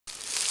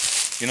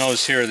You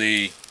notice here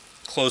the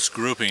close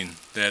grouping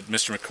that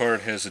Mr. McCartt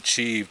has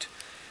achieved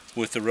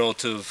with the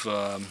relative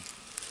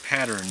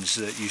patterns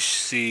that you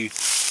see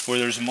where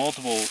there's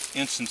multiple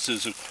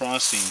instances of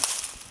crossing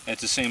at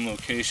the same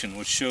location,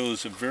 which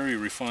shows a very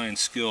refined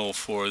skill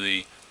for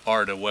the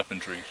art of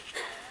weaponry.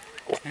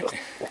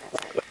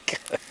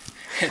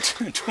 At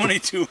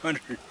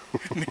 2,200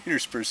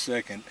 meters per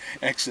second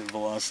exit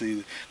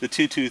velocity, the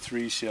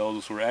 223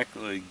 shells were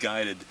accurately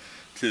guided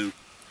to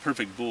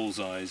perfect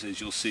bullseyes,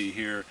 as you'll see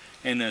here,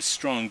 and a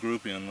strong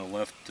grouping on the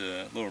left,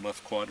 lower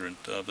left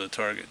quadrant of the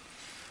target.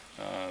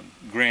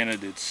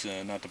 Granted, it's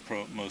not the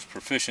most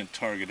proficient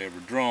target ever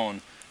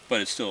drawn,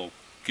 but it still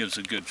gives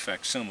a good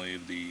facsimile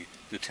of the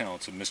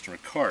talents of Mr.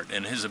 McCartt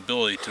and his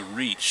ability to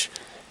reach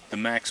the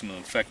maximum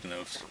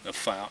effectiveness of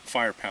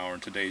firepower in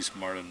today's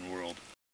modern world.